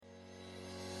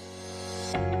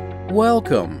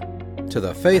Welcome to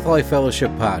the Faith Life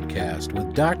Fellowship Podcast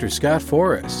with Dr. Scott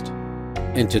Forrest.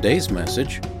 In today's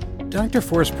message, Dr.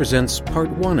 Forrest presents part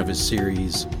 1 of his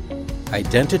series,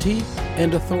 Identity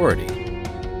and Authority.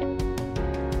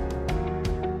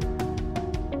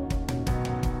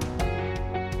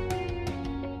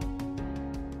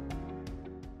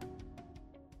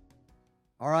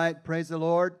 All right, praise the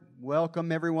Lord.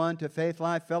 Welcome everyone to Faith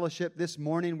Life Fellowship. This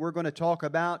morning we're going to talk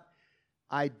about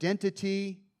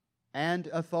identity and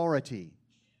authority.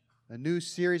 A new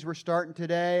series we're starting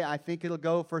today. I think it'll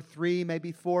go for 3,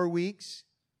 maybe 4 weeks.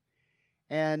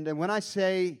 And when I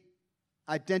say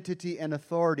identity and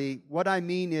authority, what I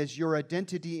mean is your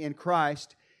identity in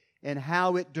Christ and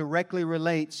how it directly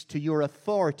relates to your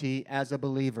authority as a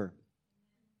believer.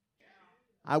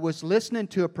 I was listening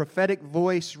to a prophetic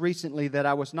voice recently that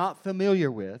I was not familiar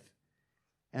with,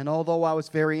 and although I was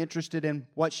very interested in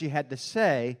what she had to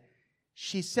say,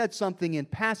 she said something in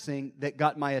passing that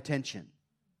got my attention.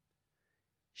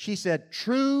 She said,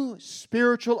 true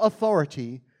spiritual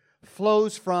authority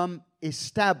flows from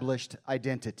established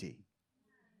identity.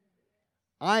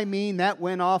 I mean, that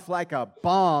went off like a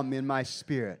bomb in my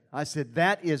spirit. I said,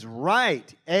 that is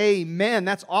right. Amen.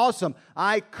 That's awesome.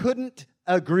 I couldn't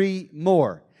agree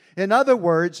more. In other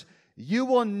words, you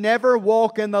will never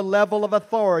walk in the level of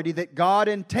authority that God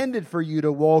intended for you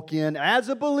to walk in as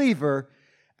a believer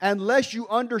unless you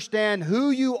understand who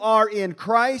you are in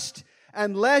Christ,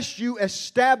 unless you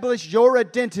establish your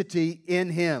identity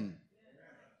in Him.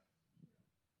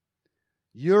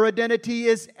 Your identity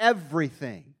is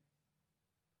everything.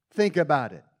 Think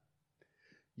about it.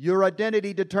 Your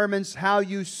identity determines how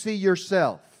you see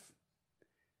yourself,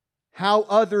 how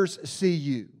others see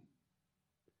you,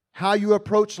 how you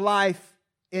approach life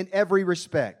in every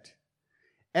respect.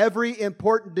 Every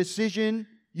important decision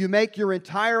you make your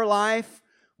entire life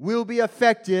will be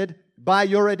affected by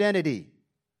your identity.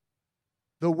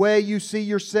 The way you see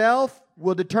yourself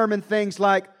will determine things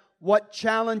like what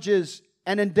challenges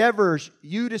and endeavors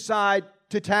you decide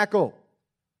to tackle,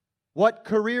 what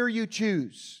career you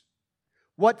choose,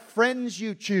 what friends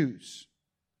you choose,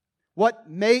 what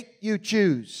mate you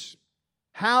choose,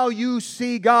 how you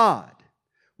see God,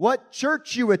 what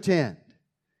church you attend,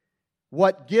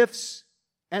 what gifts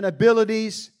and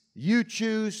abilities you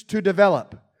choose to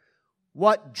develop,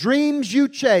 what dreams you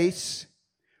chase,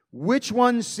 which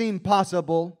ones seem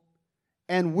possible,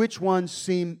 and which ones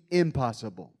seem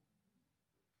impossible.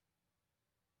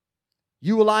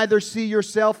 You will either see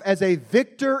yourself as a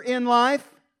victor in life,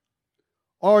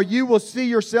 or you will see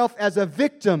yourself as a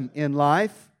victim in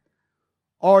life,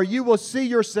 or you will see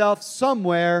yourself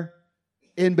somewhere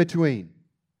in between.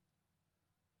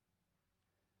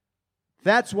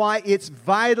 That's why it's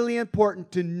vitally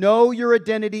important to know your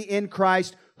identity in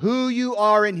Christ, who you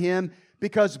are in Him,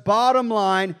 because bottom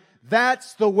line,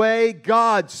 that's the way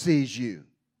God sees you.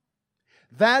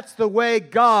 That's the way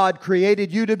God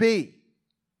created you to be.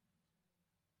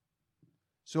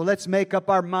 So let's make up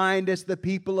our mind as the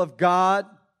people of God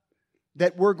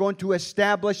that we're going to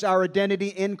establish our identity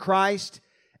in Christ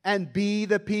and be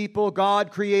the people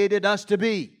God created us to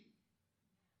be.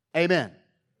 Amen.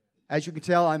 As you can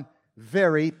tell, I'm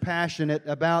very passionate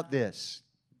about this.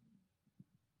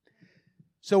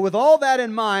 So with all that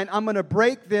in mind, I'm going to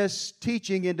break this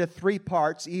teaching into 3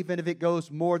 parts. Even if it goes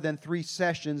more than 3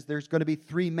 sessions, there's going to be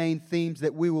 3 main themes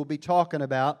that we will be talking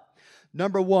about.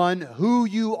 Number 1, who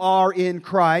you are in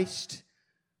Christ.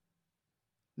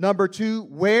 Number 2,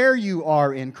 where you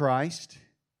are in Christ.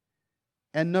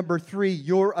 And number 3,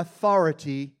 your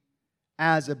authority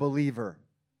as a believer.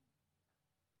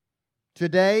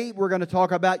 Today, we're going to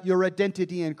talk about your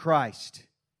identity in Christ.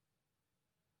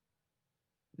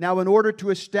 Now, in order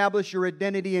to establish your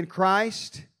identity in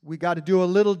Christ, we got to do a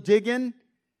little digging,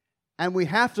 and we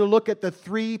have to look at the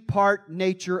 3-part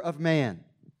nature of man.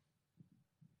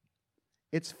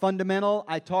 It's fundamental.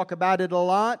 I talk about it a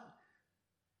lot,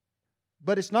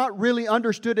 but it's not really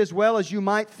understood as well as you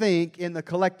might think in the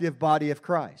collective body of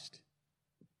Christ.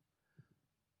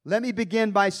 Let me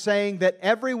begin by saying that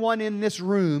everyone in this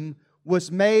room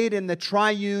was made in the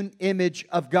triune image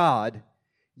of God,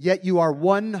 yet you are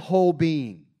one whole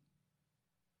being.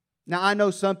 Now, I know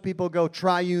some people go,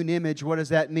 triune image, what does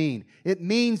that mean? It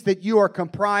means that you are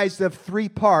comprised of 3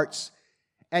 parts,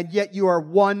 and yet you are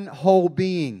one whole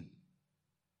being.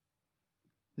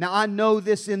 Now, I know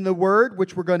this in the Word,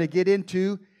 which we're going to get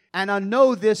into, and I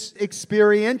know this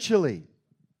experientially.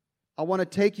 I want to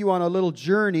take you on a little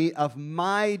journey of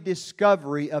my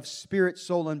discovery of spirit,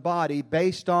 soul, and body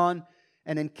based on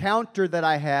an encounter that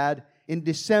I had in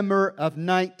December of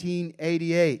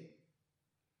 1988.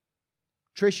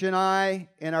 Trish and I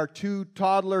and our 2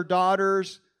 toddler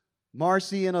daughters,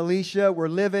 Marcy and Alicia, were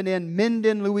living in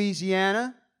Minden,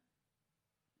 Louisiana.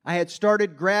 I had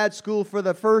started grad school for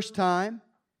the first time.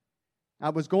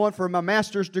 I was going for my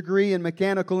master's degree in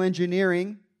mechanical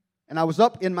engineering, and I was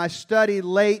up in my study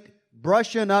late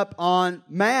brushing up on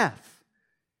math.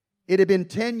 It had been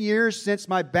 10 years since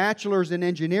my bachelor's in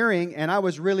engineering, and I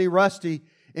was really rusty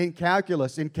in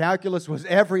calculus. And calculus was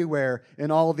everywhere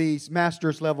in all these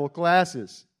master's level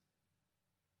classes.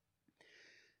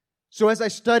 So as I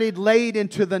studied late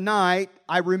into the night,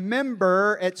 I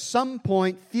remember at some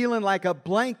point feeling like a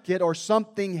blanket or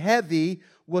something heavy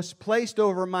was placed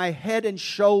over my head and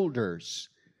shoulders.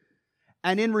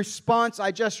 And in response,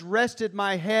 I just rested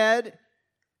my head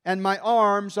and my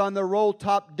arms on the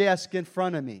roll-top desk in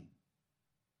front of me.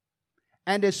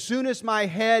 And as soon as my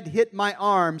head hit my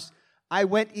arms, I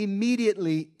went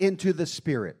immediately into the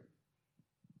Spirit.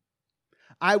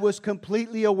 I was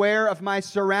completely aware of my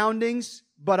surroundings,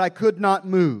 but I could not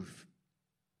move.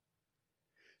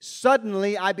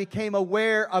 Suddenly, I became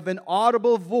aware of an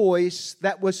audible voice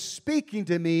that was speaking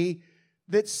to me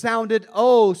that sounded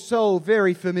oh so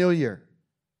very familiar.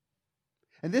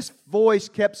 And this voice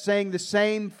kept saying the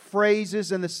same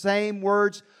phrases and the same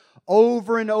words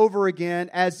over and over again,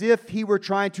 as if he were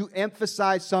trying to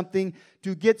emphasize something,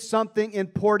 to get something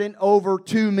important over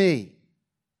to me.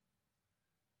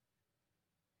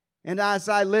 And as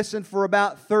I listened for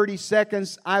about 30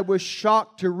 seconds, I was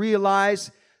shocked to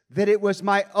realize that it was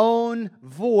my own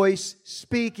voice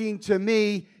speaking to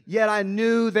me, yet I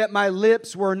knew that my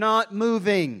lips were not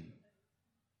moving.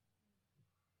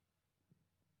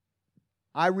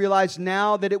 I realize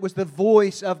now that it was the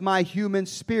voice of my human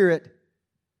spirit,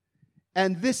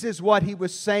 and this is what he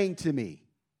was saying to me.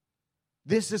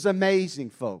 This is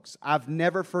amazing, folks. I've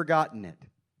never forgotten it.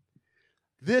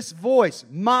 This voice,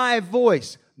 my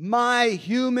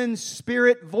human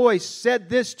spirit voice said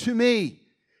this to me.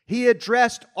 He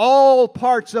addressed all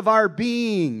parts of our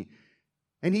being.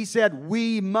 And he said,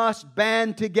 we must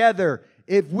band together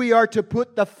if we are to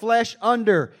put the flesh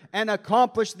under and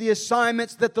accomplish the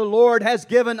assignments that the Lord has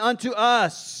given unto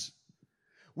us.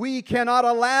 We cannot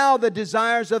allow the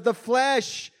desires of the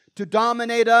flesh to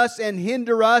dominate us and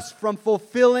hinder us from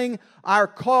fulfilling our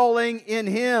calling in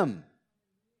Him.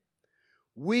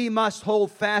 We must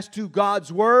hold fast to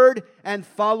God's Word and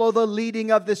follow the leading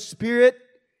of the Spirit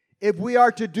if we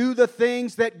are to do the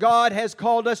things that God has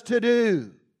called us to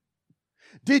do.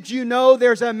 Did you know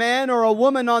there's a man or a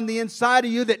woman on the inside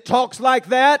of you that talks like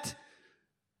that?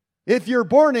 If you're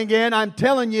born again, I'm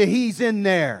telling you, he's in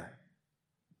there.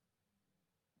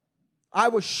 I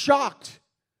was shocked.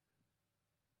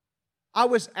 I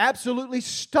was absolutely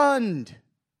stunned.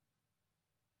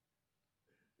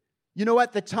 You know,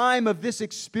 at the time of this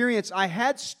experience, I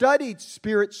had studied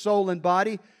spirit, soul, and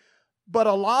body, but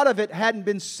a lot of it hadn't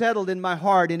been settled in my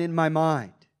heart and in my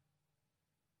mind.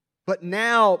 But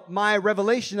now my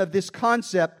revelation of this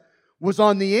concept was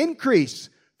on the increase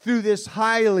through this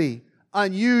highly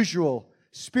unusual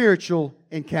spiritual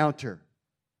encounter.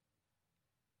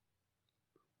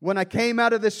 When I came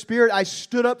out of the Spirit, I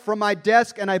stood up from my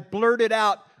desk and I blurted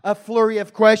out a flurry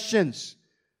of questions.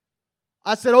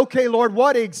 I said, okay, Lord,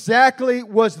 what exactly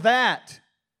was that?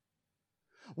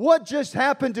 What just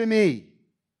happened to me?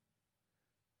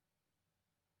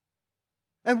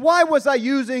 And why was I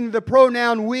using the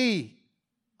pronoun we?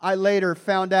 I later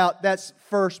found out that's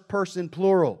first person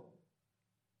plural.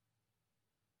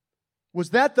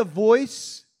 Was that the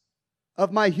voice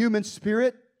of my human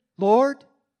spirit, Lord?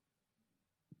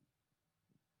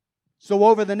 So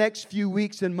over the next few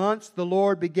weeks and months, the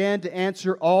Lord began to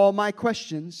answer all my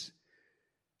questions.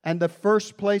 And the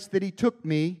first place that He took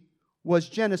me was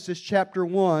Genesis chapter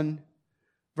 1,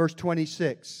 verse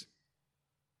 26.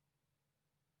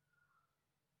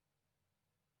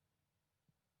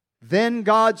 Then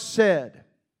God said,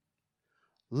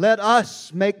 let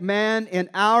us make man in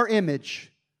our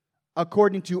image,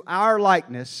 according to our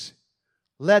likeness.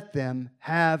 Let them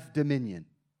have dominion.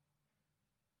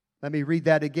 Let me read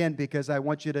that again because I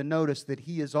want you to notice that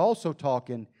He is also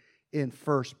talking in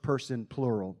first person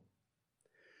plural.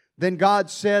 Then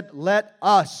God said, let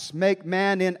us make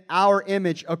man in our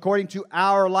image, according to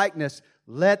our likeness.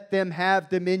 Let them have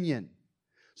dominion.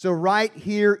 So right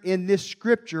here in this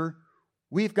scripture,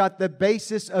 we've got the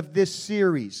basis of this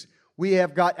series. We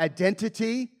have got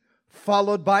identity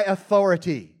followed by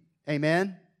authority.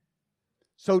 Amen?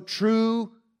 So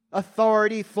true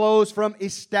authority flows from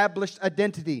established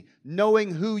identity,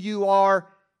 knowing who you are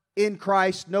in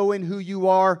Christ, knowing who you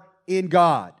are in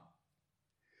God.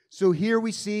 So here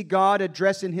we see God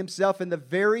addressing Himself in the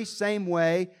very same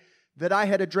way that I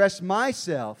had addressed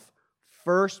myself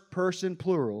first person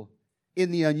plural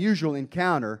in the unusual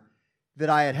encounter that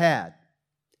I had had.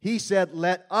 He said,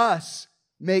 "Let us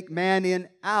make man in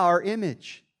our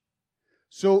image."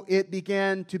 So it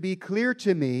began to be clear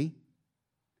to me,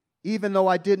 even though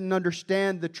I didn't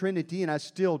understand the Trinity, and I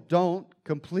still don't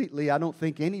completely, I don't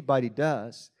think anybody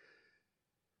does.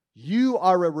 You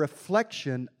are a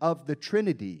reflection of the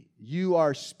Trinity. You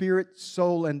are spirit,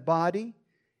 soul, and body.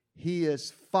 He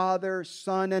is Father,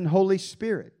 Son, and Holy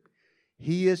Spirit.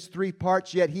 He is three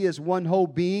parts, yet He is one whole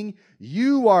being.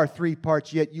 You are three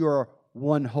parts, yet you are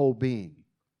one whole being.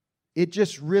 It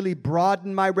just really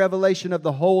broadened my revelation of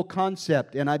the whole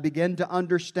concept, and I began to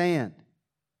understand.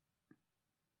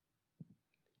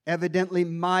 Evidently,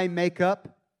 my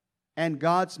makeup and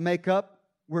God's makeup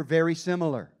were very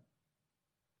similar.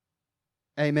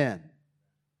 Amen.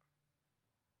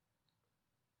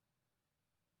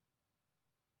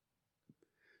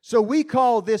 So we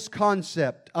call this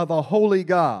concept of a holy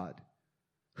God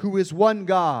who is one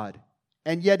God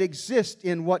and yet exists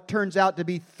in what turns out to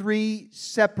be three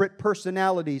separate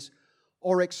personalities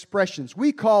or expressions.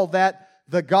 We call that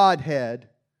the Godhead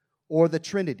or the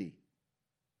Trinity.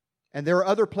 And there are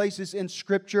other places in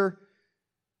Scripture,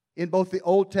 in both the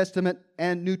Old Testament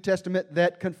and New Testament,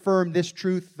 that confirm this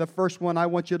truth. The first one I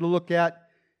want you to look at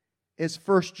is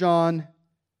 1 John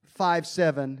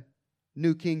 5:7,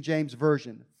 New King James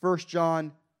Version. 1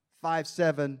 John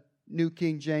 5:7, New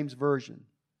King James Version.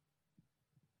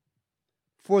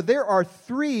 "For there are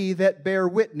three that bear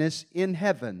witness in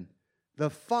heaven, the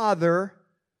Father,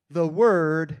 the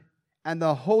Word, and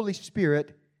the Holy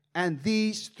Spirit, and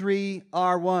these three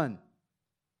are one."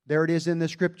 There it is in the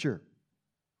Scripture.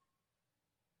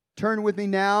 Turn with me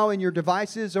now in your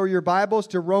devices or your Bibles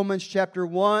to Romans chapter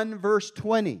 1, verse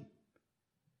 20.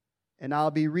 And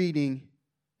I'll be reading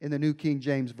in the New King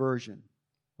James Version.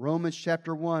 Romans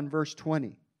chapter 1, verse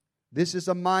 20. This is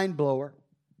a mind blower.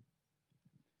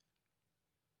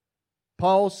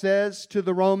 Paul says to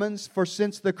the Romans, "For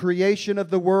since the creation of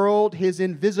the world, His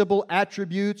invisible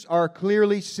attributes are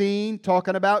clearly seen,"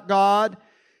 talking about God,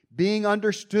 "being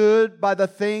understood by the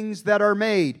things that are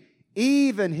made,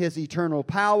 even His eternal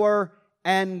power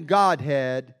and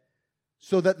Godhead,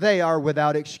 so that they are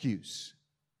without excuse."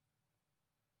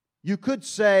 You could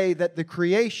say that the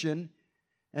creation,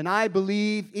 and I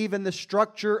believe even the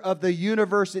structure of the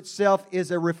universe itself, is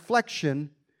a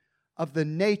reflection of the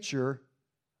nature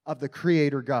of the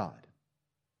Creator God.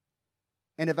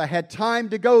 And if I had time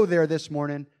to go there this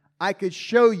morning, I could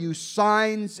show you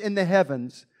signs in the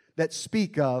heavens that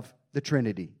speak of the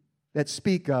Trinity, that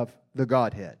speak of the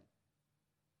Godhead.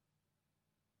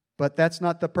 But that's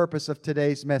not the purpose of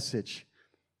today's message.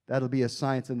 That'll be a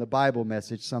Science in the Bible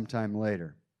message sometime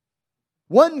later.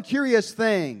 One curious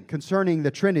thing concerning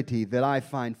the Trinity that I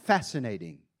find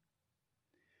fascinating: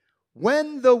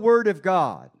 when the Word of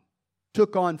God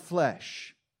took on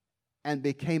flesh and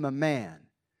became a man,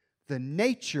 the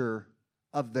nature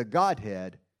of the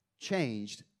Godhead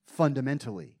changed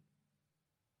fundamentally.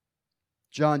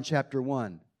 John chapter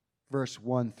 1, verse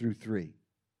 1 through 3.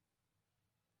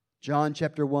 John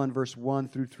chapter 1, verse 1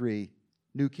 through 3,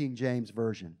 New King James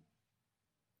Version.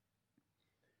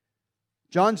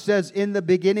 John says, "In the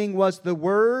beginning was the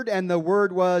Word, and the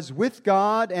Word was with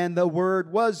God, and the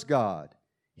Word was God.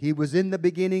 He was in the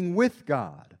beginning with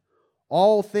God.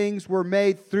 All things were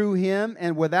made through Him,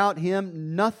 and without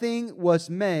Him nothing was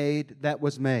made that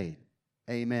was made."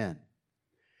 Amen.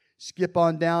 Skip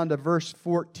on down to verse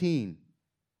 14.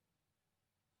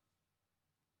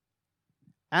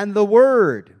 "And the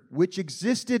Word, which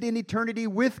existed in eternity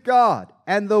with God,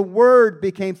 and the Word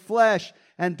became flesh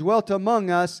and dwelt among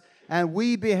us, and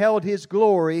we beheld His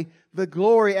glory, the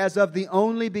glory as of the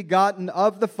only begotten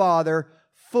of the Father,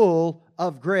 full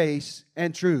of grace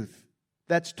and truth."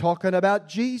 That's talking about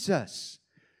Jesus.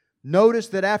 Notice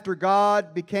that after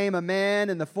God became a man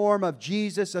in the form of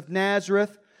Jesus of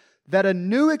Nazareth, that a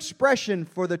new expression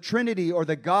for the Trinity or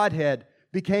the Godhead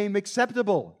became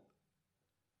acceptable.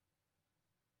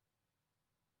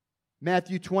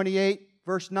 Matthew 28,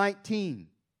 verse 19.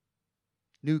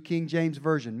 New King James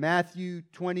Version. Matthew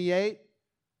 28,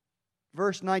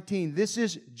 verse 19. This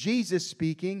is Jesus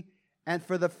speaking, and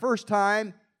for the first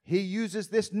time, He uses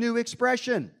this new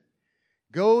expression.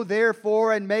 "Go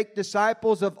therefore and make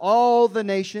disciples of all the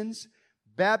nations,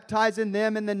 baptizing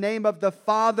them in the name of the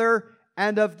Father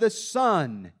and of the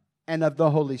Son and of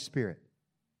the Holy Spirit."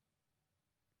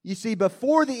 You see,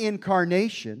 before the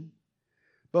incarnation,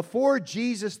 before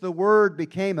Jesus the Word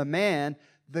became a man,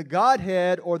 the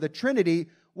Godhead or the Trinity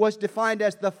was defined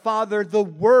as the Father, the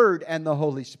Word, and the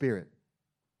Holy Spirit.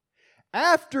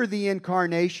 After the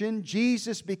incarnation,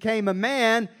 Jesus became a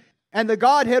man, And the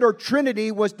Godhead or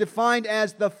Trinity was defined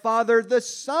as the Father, the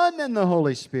Son, and the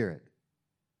Holy Spirit.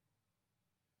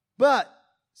 But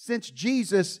since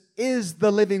Jesus is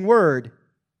the living Word,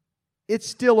 it's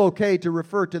still okay to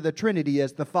refer to the Trinity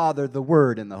as the Father, the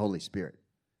Word, and the Holy Spirit.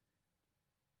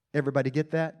 Everybody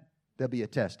get that? There'll be a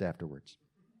test afterwards.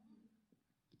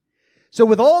 So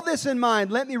with all this in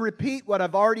mind, let me repeat what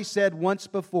I've already said once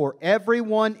before.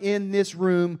 Everyone in this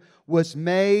room was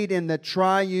made in the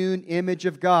triune image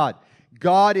of God.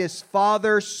 God is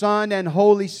Father, Son, and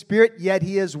Holy Spirit, yet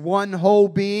He is one whole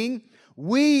being.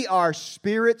 We are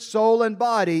spirit, soul, and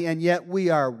body, and yet we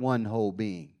are one whole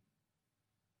being.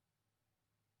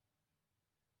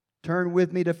 Turn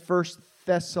with me to 1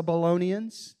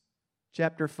 Thessalonians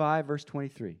chapter 5, verse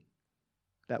 23.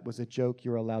 That was a joke.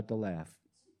 You're allowed to laugh.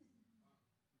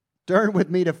 Turn with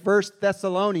me to 1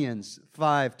 Thessalonians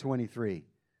 5:23.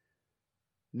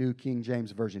 New King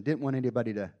James Version. Didn't want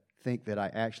anybody to think that I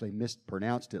actually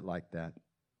mispronounced it like that.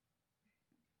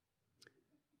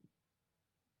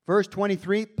 Verse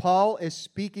 23, Paul is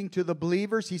speaking to the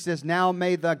believers. He says, "Now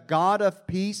may the God of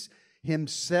peace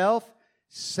Himself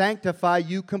sanctify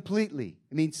you completely."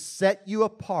 It means set you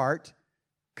apart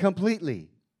completely.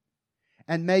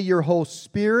 "And may your whole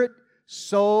spirit,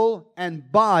 soul,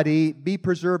 and body be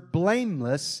preserved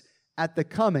blameless at the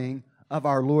coming of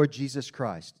our Lord Jesus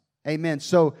Christ." Amen.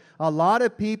 So a lot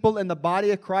of people in the body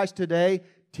of Christ today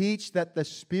teach that the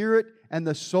spirit and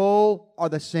the soul are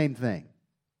the same thing.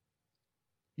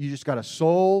 You just got a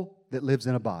soul that lives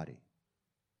in a body.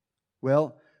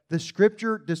 Well, the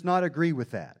Scripture does not agree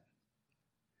with that.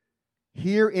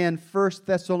 Here in 1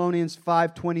 Thessalonians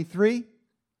 5:23,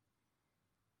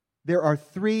 there are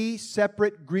three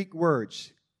separate Greek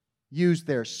words used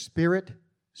there: spirit,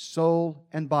 soul,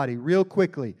 and body. Real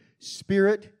quickly,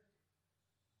 spirit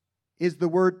is the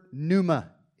word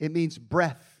pneuma. It means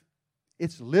breath.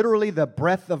 It's literally the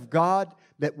breath of God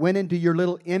that went into your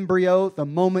little embryo the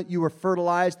moment you were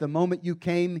fertilized, the moment you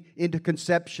came into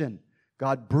conception.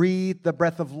 God breathed the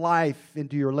breath of life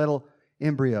into your little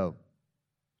embryo.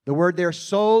 The word there,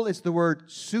 soul, is the word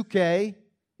suke.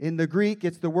 In the Greek,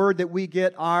 it's the word that we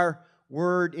get our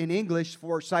word in English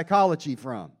for psychology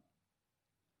from.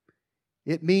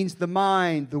 It means the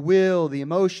mind, the will, the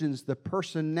emotions, the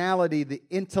personality, the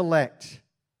intellect.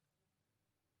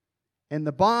 And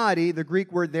the body, the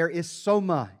Greek word there is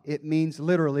soma. It means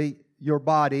literally your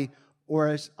body, or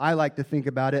as I like to think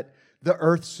about it, the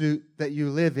earth suit that you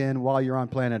live in while you're on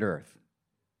planet Earth.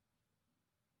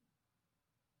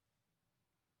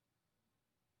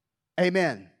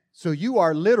 Amen. So you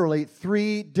are literally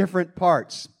three different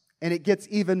parts. And it gets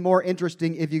even more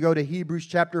interesting if you go to Hebrews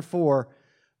chapter 4,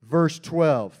 verse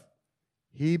 12.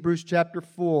 Hebrews chapter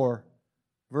 4,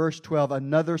 verse 12.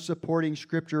 Another supporting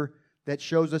scripture that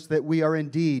shows us that we are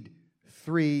indeed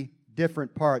three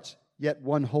different parts, yet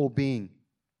one whole being.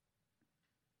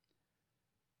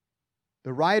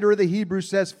 The writer of the Hebrews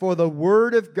says, "For the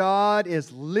word of God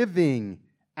is living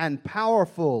and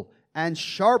powerful and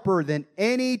sharper than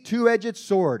any two-edged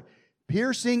sword,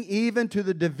 piercing even to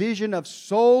the division of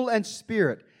soul and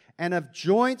spirit, and of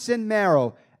joints and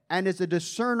marrow, and is a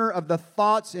discerner of the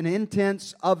thoughts and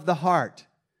intents of the heart."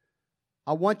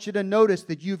 I want you to notice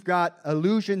that you've got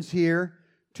allusions here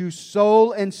to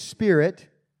soul and spirit,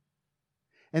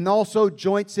 and also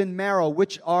joints and marrow,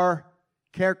 which are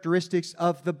characteristics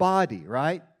of the body,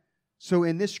 right? So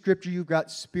in this scripture, you've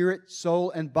got spirit, soul,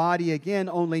 and body again,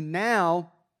 only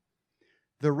now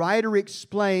the writer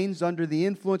explains, under the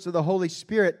influence of the Holy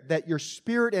Spirit, that your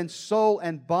spirit and soul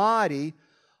and body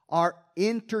are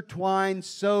intertwined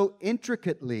so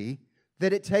intricately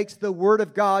that it takes the Word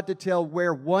of God to tell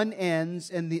where one ends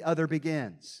and the other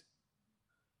begins.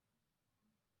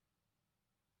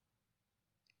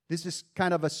 This is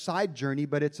kind of a side journey,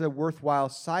 but it's a worthwhile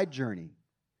side journey.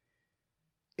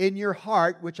 In your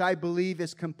heart, which I believe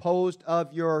is composed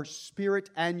of your spirit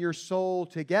and your soul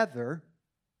together,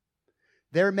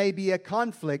 there may be a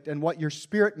conflict in what your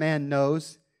spirit man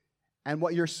knows and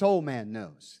what your soul man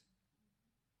knows.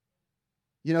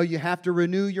 You know, you have to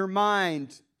renew your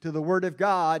mind to the Word of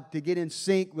God to get in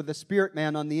sync with the spirit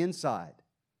man on the inside.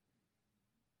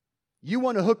 You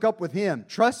want to hook up with him.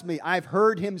 Trust me, I've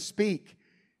heard him speak.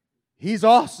 He's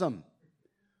awesome.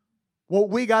 What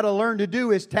we got to learn to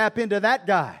do is tap into that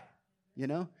guy, you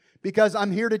know, because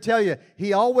I'm here to tell you,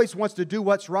 he always wants to do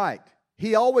what's right.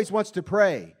 He always wants to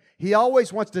pray. He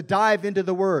always wants to dive into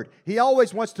the Word. He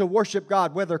always wants to worship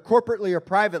God, whether corporately or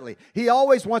privately. He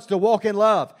always wants to walk in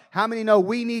love. How many know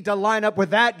we need to line up with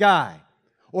that guy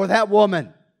or that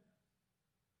woman?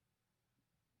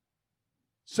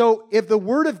 So if the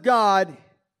Word of God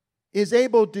is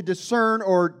able to discern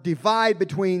or divide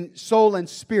between soul and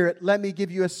spirit, let me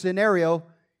give you a scenario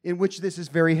in which this is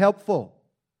very helpful.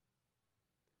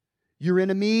 You're in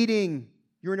a meeting,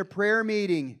 you're in a prayer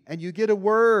meeting, and you get a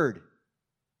word,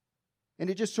 and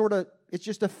it's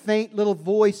just a faint little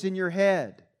voice in your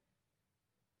head.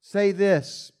 Say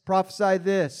this, prophesy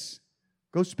this,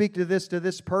 go speak to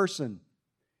this person.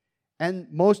 And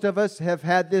most of us have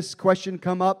had this question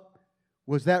come up,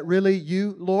 was that really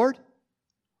you, Lord?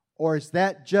 Or is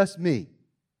that just me?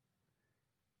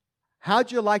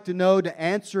 How'd you like to know to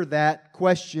answer that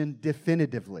question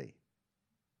definitively?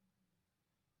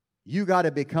 You got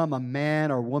to become a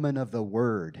man or woman of the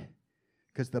Word.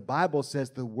 Because the Bible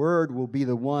says the Word will be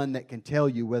the one that can tell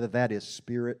you whether that is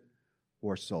spirit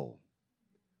or soul.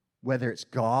 Whether it's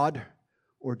God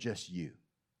or just you.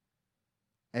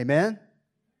 Amen?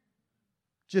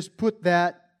 Just put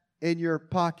that in your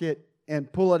pocket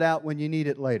and pull it out when you need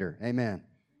it later. Amen.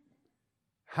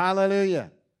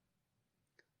 Hallelujah.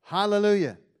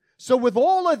 Hallelujah. So with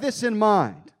all of this in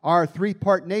mind, our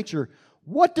three-part nature,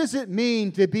 what does it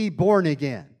mean to be born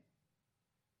again?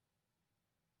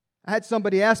 I had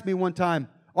somebody ask me one time,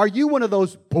 are you one of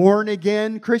those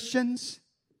born-again Christians?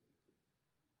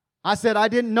 I said, I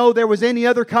didn't know there was any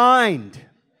other kind.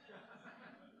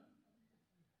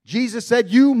 Jesus said,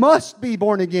 you must be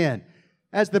born again.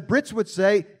 As the Brits would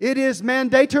say, it is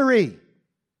mandatory.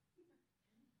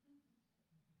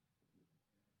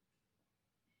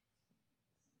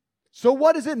 So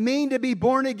what does it mean to be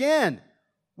born again?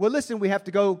 Well, listen, we have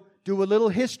to go do a little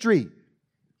history.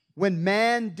 When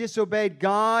man disobeyed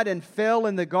God and fell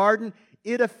in the garden,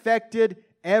 it affected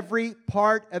every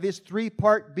part of his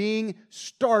three-part being,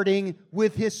 starting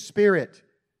with his spirit.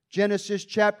 Genesis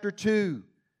chapter 2,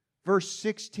 verse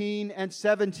 16 and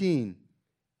 17.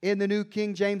 In the New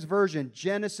King James Version,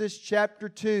 Genesis chapter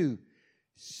 2,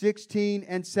 16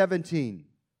 and 17.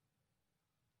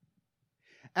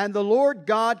 And the Lord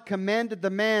God commanded the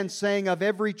man, saying, of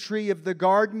every tree of the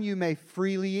garden you may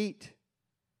freely eat.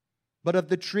 But of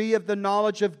the tree of the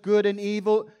knowledge of good and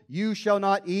evil you shall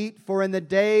not eat, for in the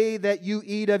day that you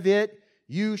eat of it,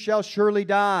 you shall surely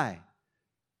die.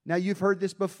 Now you've heard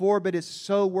this before, but it's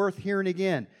so worth hearing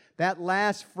again. That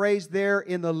last phrase there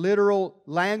in the literal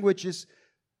language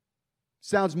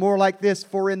sounds more like this.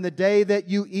 For in the day that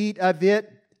you eat of it,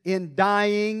 in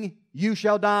dying you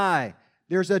shall die.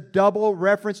 There's a double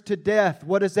reference to death.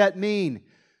 What does that mean?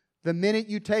 The minute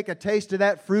you take a taste of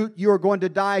that fruit, you are going to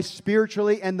die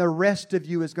spiritually, and the rest of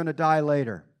you is going to die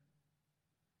later.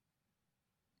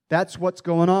 That's what's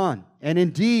going on. And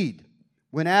indeed,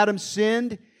 when Adam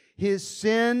sinned, his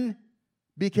sin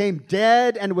became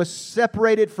dead and was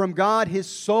separated from God. His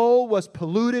soul was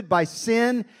polluted by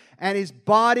sin, and his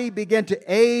body began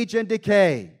to age and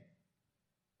decay.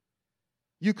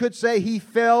 You could say he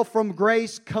fell from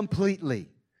grace completely.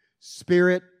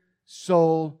 Spirit,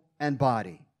 soul, and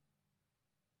body.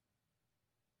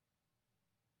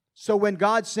 So when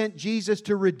God sent Jesus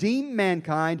to redeem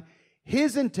mankind,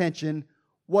 His intention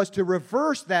was to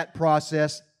reverse that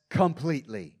process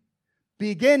completely.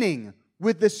 Beginning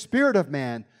with the spirit of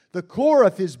man, the core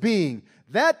of his being,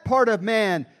 that part of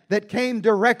man that came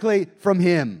directly from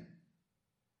Him.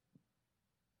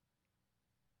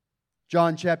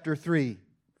 John chapter 3.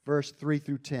 Verse 3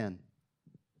 through 10.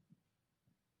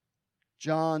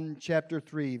 John chapter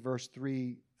 3, verse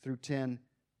 3 through 10,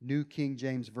 New King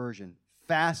James Version.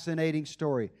 Fascinating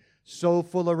story. So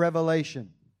full of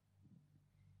revelation.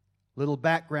 Little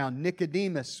background.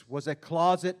 Nicodemus was a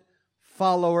closet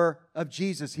follower of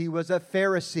Jesus. He was a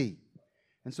Pharisee.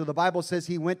 And so the Bible says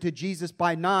he went to Jesus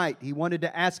by night. He wanted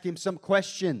to ask Him some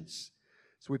questions.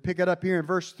 So we pick it up here in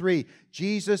verse 3.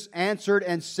 Jesus answered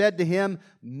and said to him,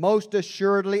 most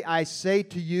assuredly I say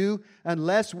to you,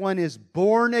 unless one is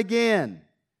born again,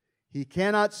 he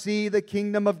cannot see the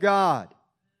kingdom of God.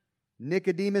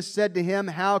 Nicodemus said to him,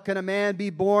 how can a man be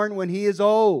born when he is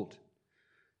old?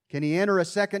 Can he enter a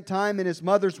second time in his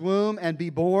mother's womb and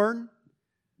be born?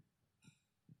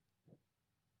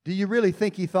 Do you really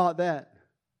think he thought that?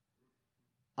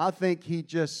 I think he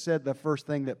just said the first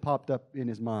thing that popped up in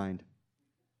his mind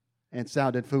and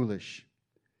sounded foolish.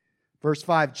 Verse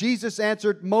 5, Jesus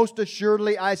answered, most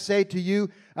assuredly I say to you,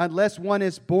 unless one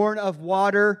is born of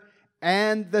water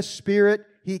and the Spirit,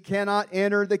 he cannot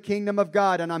enter the kingdom of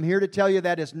God. And I'm here to tell you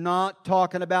that is not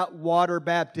talking about water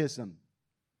baptism.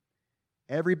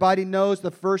 Everybody knows the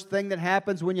first thing that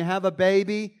happens when you have a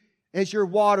baby is your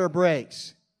water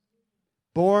breaks.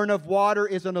 Born of water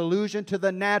is an allusion to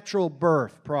the natural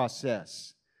birth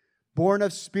process. Born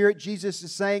of Spirit, Jesus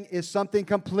is saying, is something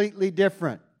completely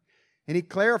different. And he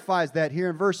clarifies that here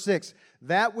in verse 6.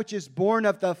 That which is born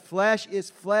of the flesh is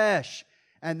flesh,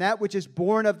 and that which is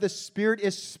born of the Spirit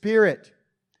is spirit.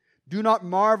 Do not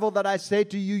marvel that I say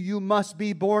to you, you must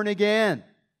be born again.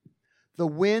 The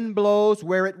wind blows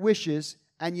where it wishes,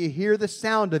 and you hear the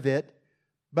sound of it,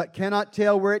 but cannot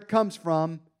tell where it comes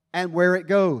from and where it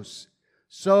goes.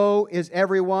 So is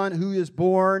everyone who is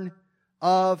born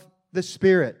of the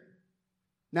Spirit.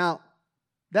 Now,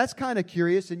 that's kind of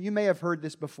curious, and you may have heard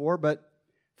this before, but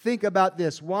think about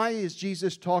this. Why is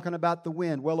Jesus talking about the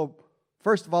wind? Well,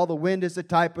 first of all, the wind is a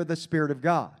type of the Spirit of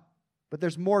God. But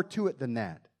there's more to it than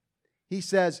that. He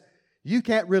says, you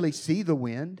can't really see the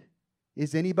wind.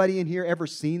 Is anybody in here ever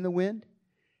seen the wind?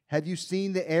 Have you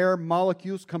seen the air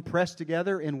molecules compressed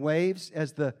together in waves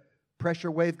as the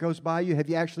pressure wave goes by you? Have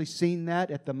you actually seen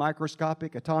that at the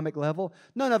microscopic atomic level?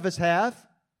 None of us have.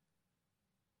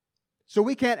 So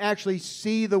we can't actually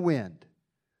see the wind.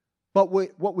 But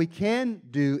what we can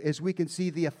do is we can see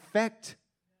the effect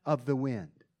of the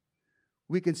wind.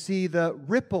 We can see the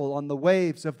ripple on the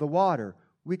waves of the water.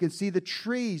 We can see the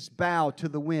trees bow to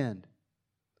the wind.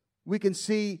 We can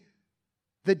see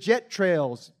the jet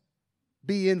trails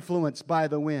be influenced by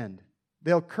the wind.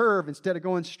 They'll curve instead of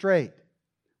going straight.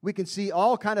 We can see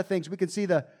all kind of things. We can see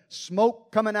the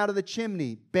smoke coming out of the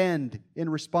chimney bend in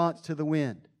response to the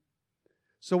wind.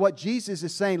 So what Jesus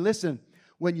is saying, listen,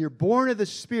 when you're born of the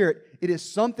Spirit, it is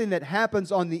something that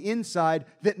happens on the inside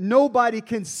that nobody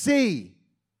can see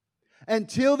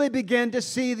until they begin to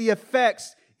see the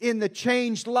effects in the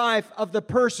changed life of the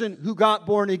person who got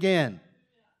born again.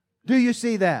 Do you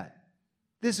see that?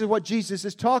 This is what Jesus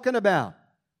is talking about.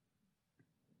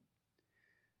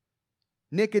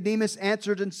 Nicodemus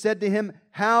answered and said to him,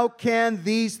 how can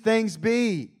these things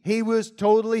be? He was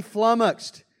totally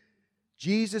flummoxed.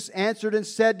 Jesus answered and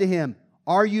said to him,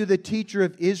 are you the teacher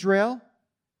of Israel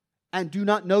and do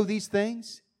not know these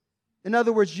things? In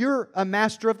other words, you're a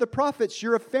master of the prophets.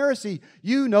 You're a Pharisee.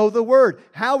 You know the Word.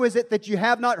 How is it that you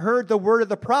have not heard the word of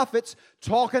the prophets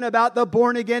talking about the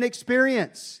born-again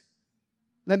experience?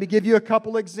 Let me give you a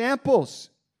couple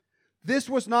examples. This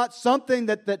was not something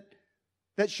that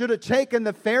should have taken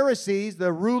the Pharisees,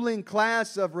 the ruling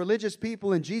class of religious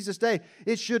people in Jesus' day.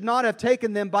 It should not have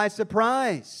taken them by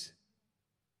surprise.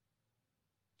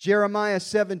 Jeremiah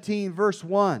 17, verse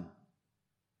 1.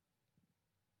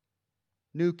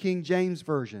 New King James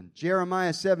Version.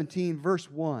 Jeremiah 17, verse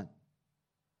 1.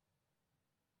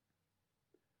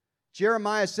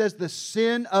 Jeremiah says, the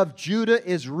sin of Judah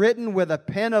is written with a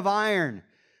pen of iron.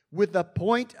 With the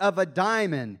point of a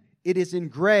diamond, it is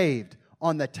engraved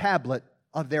on the tablet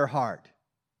of their heart.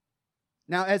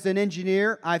 Now, as an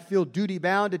engineer, I feel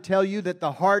duty-bound to tell you that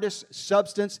the hardest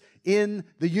substance in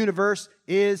the universe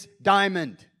is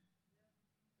diamond.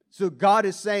 So God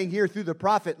is saying here through the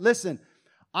prophet, listen,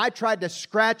 I tried to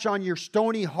scratch on your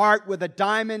stony heart with a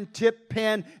diamond-tipped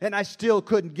pen, and I still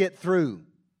couldn't get through.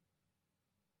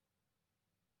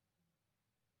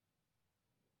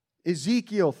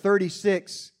 Ezekiel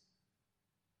 36,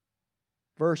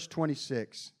 verse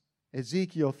 26.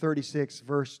 Ezekiel 36,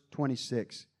 verse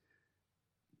 26.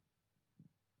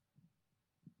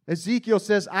 Ezekiel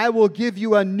says, I will give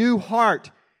you a new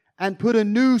heart and put a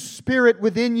new spirit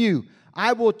within you.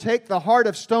 I will take the heart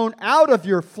of stone out of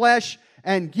your flesh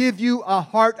and give you a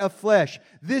heart of flesh.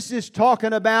 This is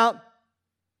talking about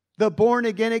the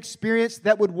born-again experience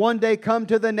that would one day come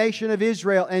to the nation of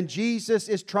Israel. And Jesus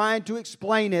is trying to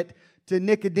explain it to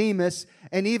Nicodemus.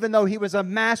 And even though he was a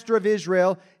master of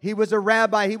Israel, he was a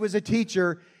rabbi, he was a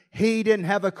teacher, he didn't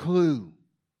have a clue.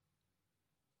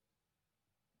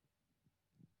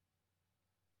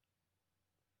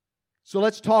 So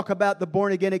let's talk about the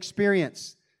born-again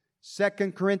experience.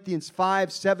 2 Corinthians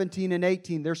 5, 17 and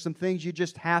 18. There's some things you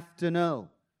just have to know.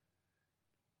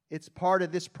 It's part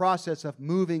of this process of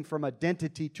moving from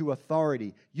identity to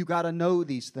authority. You got to know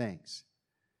these things.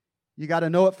 You got to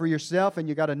know it for yourself, and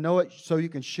you got to know it so you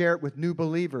can share it with new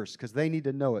believers, because they need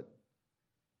to know it.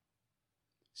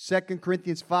 2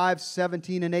 Corinthians 5,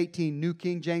 17 and 18, New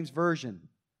King James Version.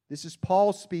 This is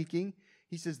Paul speaking.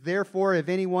 He says, therefore, if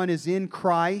anyone is in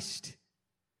Christ,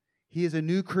 he is a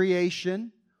new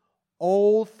creation.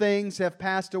 Old things have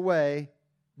passed away.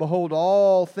 Behold,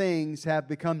 all things have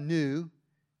become new.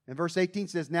 And verse 18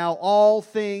 says, now all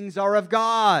things are of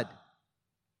God.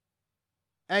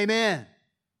 Amen.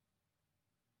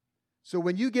 So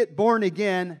when you get born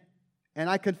again, and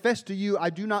I confess to you,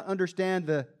 I do not understand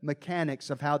the mechanics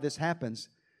of how this happens,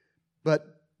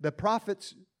 but the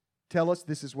prophets tell us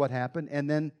this is what happened, and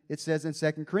then it says in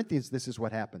 2 Corinthians this is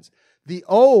what happens. The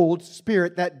old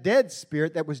spirit, that dead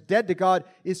spirit that was dead to God,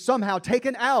 is somehow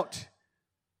taken out.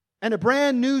 and a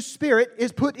brand new spirit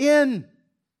is put in.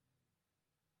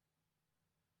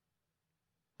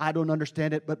 I don't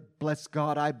understand it, but bless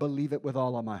God, I believe it with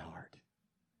all of my heart.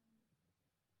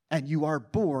 And you are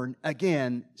born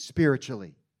again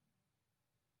spiritually.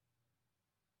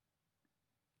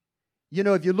 You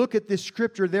know, if you look at this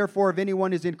scripture, therefore, if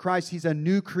anyone is in Christ, he's a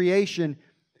new creation.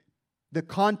 The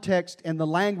context and the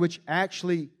language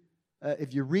actually,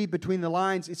 if you read between the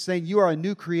lines, it's saying you are a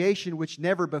new creation which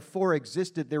never before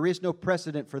existed. There is no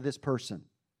precedent for this person.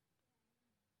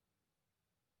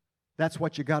 That's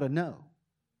what you got to know.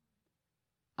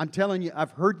 I'm telling you,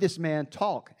 I've heard this man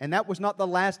talk, and that was not the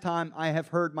last time I have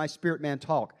heard my spirit man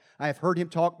talk. I have heard him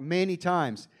talk many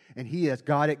times, and he has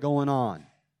got it going on.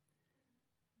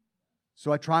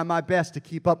 So I try my best to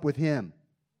keep up with him.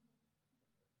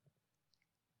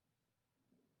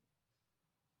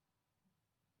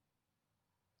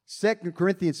 Second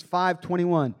Corinthians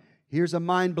 5:21. Here's a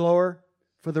mind blower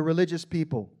for the religious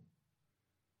people.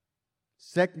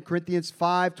 2 Corinthians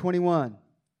 5:21.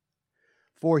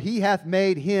 For he hath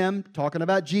made him, talking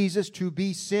about Jesus, to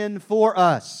be sin for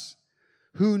us,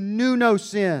 who knew no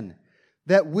sin,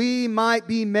 that we might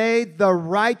be made the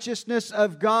righteousness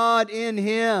of God in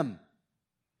him.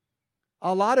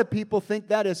 A lot of people think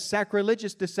that is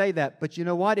sacrilegious to say that, but you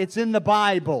know what? It's in the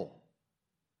Bible.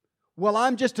 Well,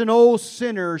 I'm just an old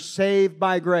sinner saved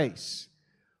by grace.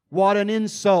 What an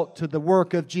insult to the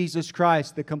work of Jesus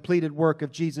Christ, the completed work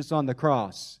of Jesus on the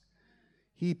cross.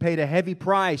 He paid a heavy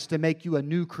price to make you a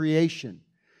new creation.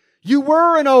 You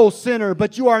were an old sinner,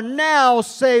 but you are now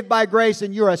saved by grace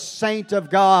and you're a saint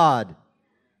of God.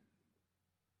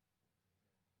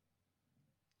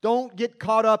 Don't get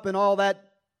caught up in all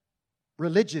that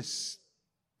religious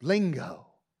lingo.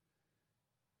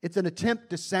 It's an attempt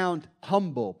to sound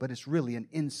humble, but it's really an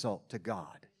insult to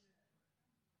God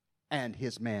and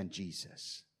His man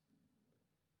Jesus.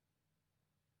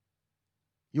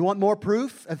 You want more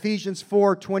proof? Ephesians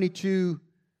 4:22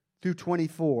 through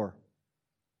 24.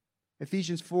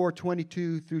 Ephesians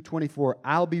 4:22 through 24.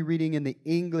 I'll be reading in the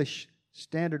English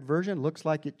Standard Version. Looks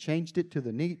like it changed it to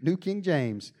the New King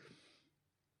James.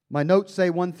 My notes say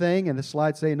one thing and the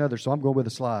slides say another, so I'm going with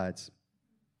the slides.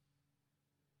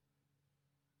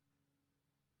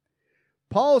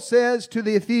 Paul says to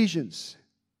the Ephesians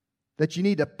that you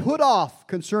need to put off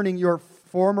concerning your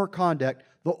former conduct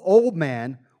the old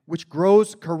man which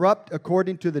grows corrupt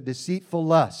according to the deceitful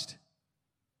lust,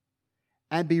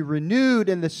 and be renewed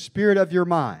in the spirit of your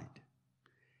mind,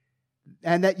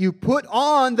 and that you put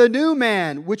on the new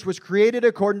man which was created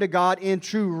according to God in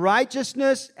true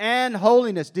righteousness and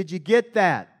holiness. Did you get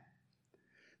that?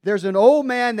 There's an old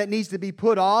man that needs to be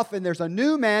put off, and there's a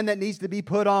new man that needs to be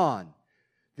put on.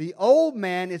 The old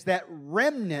man is that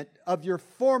remnant of your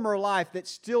former life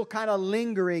that's still kind of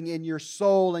lingering in your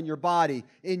soul and your body,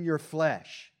 in your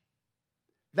flesh.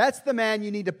 That's the man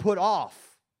you need to put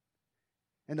off.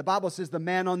 And the Bible says the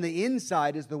man on the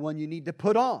inside is the one you need to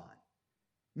put on.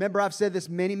 Remember, I've said this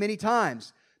many, many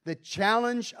times. The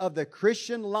challenge of the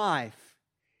Christian life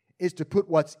is to put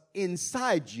what's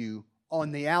inside you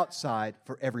on the outside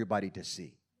for everybody to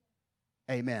see.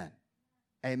 Amen.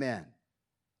 Amen.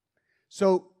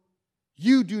 So,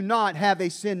 you do not have a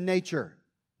sin nature.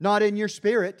 Not in your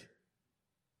spirit.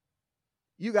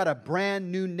 You got a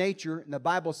brand new nature, and the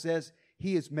Bible says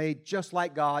He is made just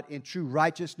like God in true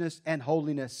righteousness and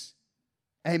holiness.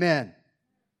 Amen.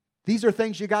 These are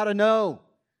things you got to know.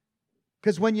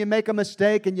 Because when you make a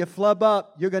mistake and you flub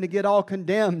up, you're going to get all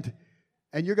condemned.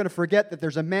 And you're going to forget that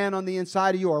there's a man on the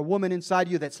inside of you or a woman inside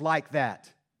of you that's like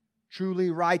that.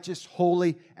 Truly righteous,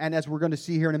 holy, and as we're going to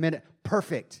see here in a minute,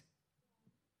 perfect.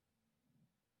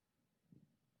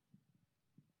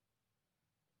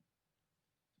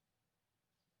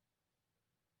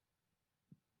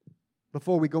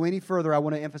 Before we go any further, I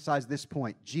want to emphasize this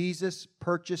point. Jesus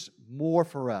purchased more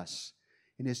for us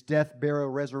in His death, burial,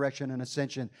 resurrection, and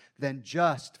ascension than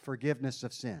just forgiveness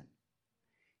of sin.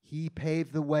 He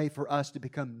paved the way for us to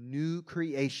become new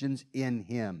creations in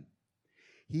Him.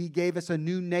 He gave us a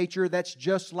new nature that's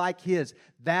just like His.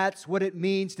 That's what it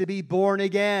means to be born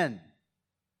again.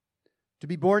 To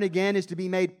be born again is to be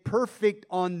made perfect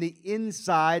on the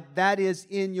inside, that is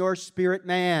in your spirit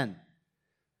man.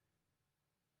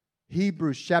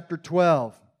 Hebrews chapter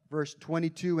 12, verse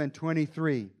 22 and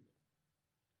 23.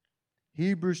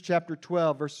 Hebrews chapter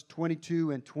 12, verses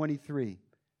 22 and 23.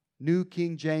 New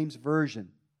King James Version.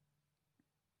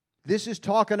 This is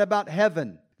talking about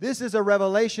heaven. This is a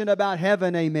revelation about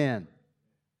heaven, amen.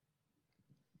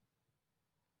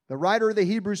 The writer of the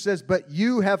Hebrews says, "But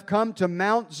you have come to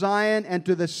Mount Zion and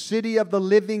to the city of the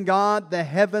living God, the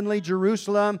heavenly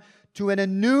Jerusalem, to an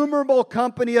innumerable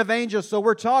company of angels. So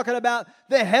we're talking about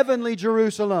the heavenly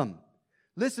Jerusalem.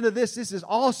 Listen to this. This is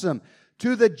awesome.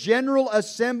 To the general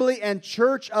assembly and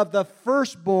church of the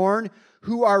firstborn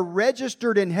who are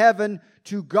registered in heaven,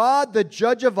 to God the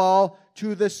judge of all,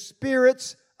 to the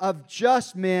spirits of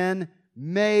just men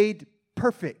made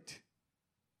perfect.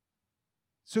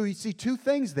 So you see two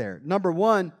things there. Number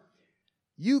one,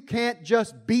 you can't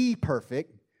just be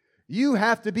perfect. You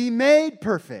have to be made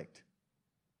perfect.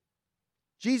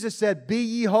 Jesus said, "Be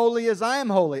ye holy as I am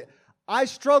holy." I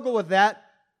struggle with that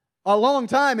a long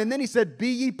time. And then He said, "Be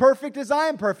ye perfect as I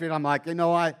am perfect." I'm like,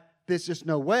 there's just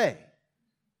no way.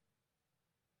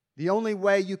 The only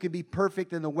way you can be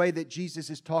perfect in the way that Jesus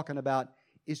is talking about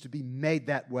is to be made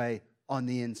that way on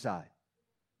the inside.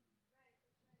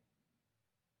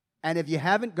 And if you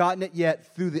haven't gotten it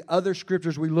yet through the other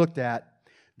scriptures we looked at,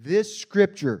 this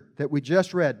scripture that we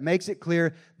just read makes it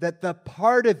clear that the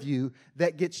part of you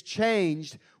that gets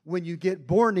changed when you get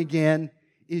born again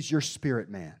is your spirit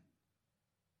man.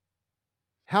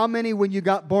 How many, when you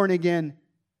got born again,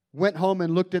 went home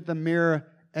and looked at the mirror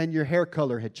and your hair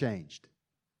color had changed?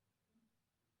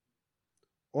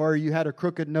 Or you had a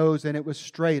crooked nose and it was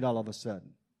straight all of a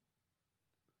sudden?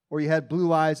 Or you had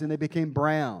blue eyes and they became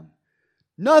brown?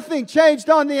 Nothing changed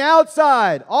on the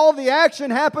outside. All the action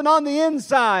happened on the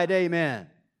inside. Amen.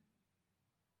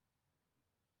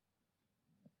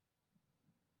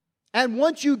 And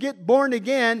once you get born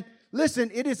again,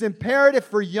 listen, it is imperative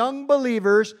for young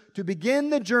believers to begin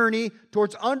the journey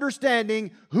towards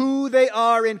understanding who they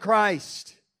are in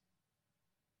Christ.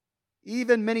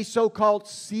 Even many so-called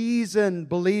seasoned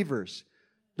believers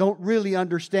don't really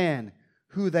understand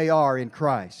who they are in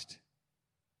Christ.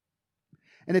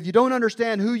 And if you don't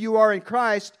understand who you are in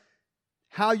Christ,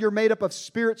 how you're made up of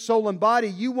spirit, soul, and body,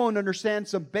 you won't understand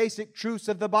some basic truths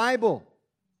of the Bible.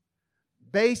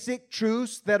 Basic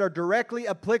truths that are directly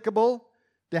applicable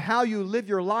to how you live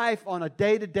your life on a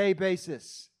day-to-day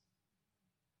basis.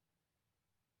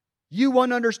 You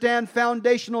won't understand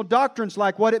foundational doctrines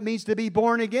like what it means to be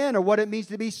born again or what it means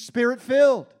to be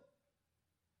Spirit-filled.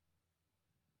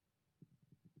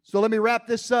 So let me wrap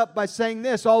this up by saying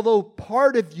this. Although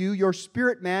part of you, your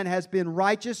spirit man, has been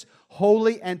righteous,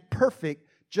 holy, and perfect,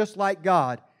 just like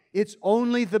God, it's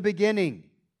only the beginning.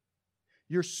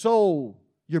 Your soul,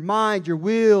 your mind, your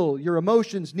will, your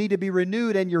emotions need to be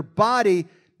renewed, and your body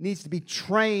needs to be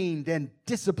trained and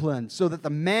disciplined so that the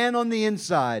man on the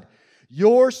inside,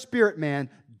 your spirit man,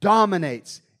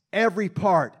 dominates every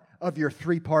part of your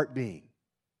three-part being.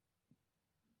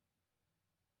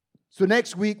 So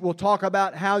next week we'll talk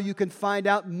about how you can find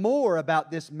out more about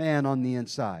this man on the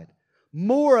inside,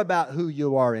 more about who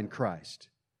you are in Christ,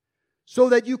 so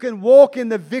that you can walk in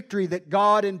the victory that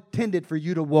God intended for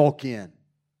you to walk in.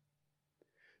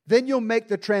 Then you'll make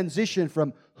the transition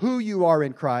from who you are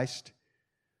in Christ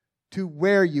to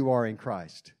where you are in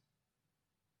Christ.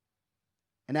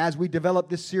 And as we develop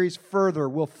this series further,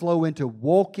 we'll flow into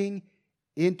walking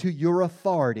into your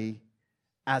authority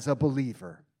as a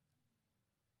believer.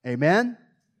 Amen?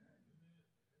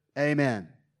 Amen.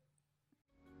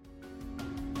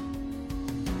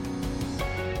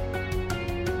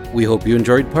 We hope you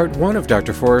enjoyed part 1 of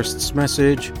Dr. Forrest's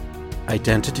message,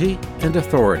 Identity and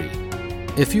Authority.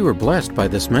 If you were blessed by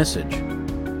this message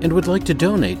and would like to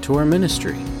donate to our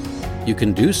ministry, you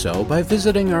can do so by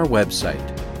visiting our website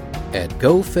at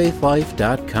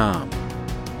gofaithlife.com.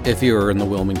 If you are in the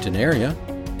Wilmington area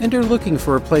and are looking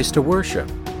for a place to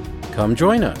worship, come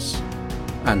join us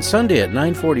on Sunday at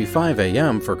 9:45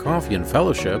 a.m. for coffee and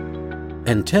fellowship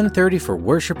and 10:30 for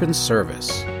worship and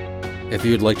service. If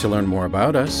you'd like to learn more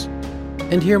about us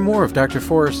and hear more of Dr.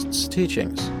 Forrest's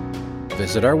teachings,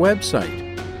 visit our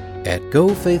website at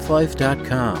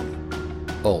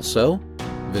gofaithlife.com. Also,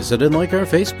 visit and like our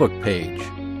Facebook page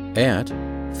at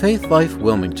Faith Life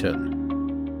Wilmington.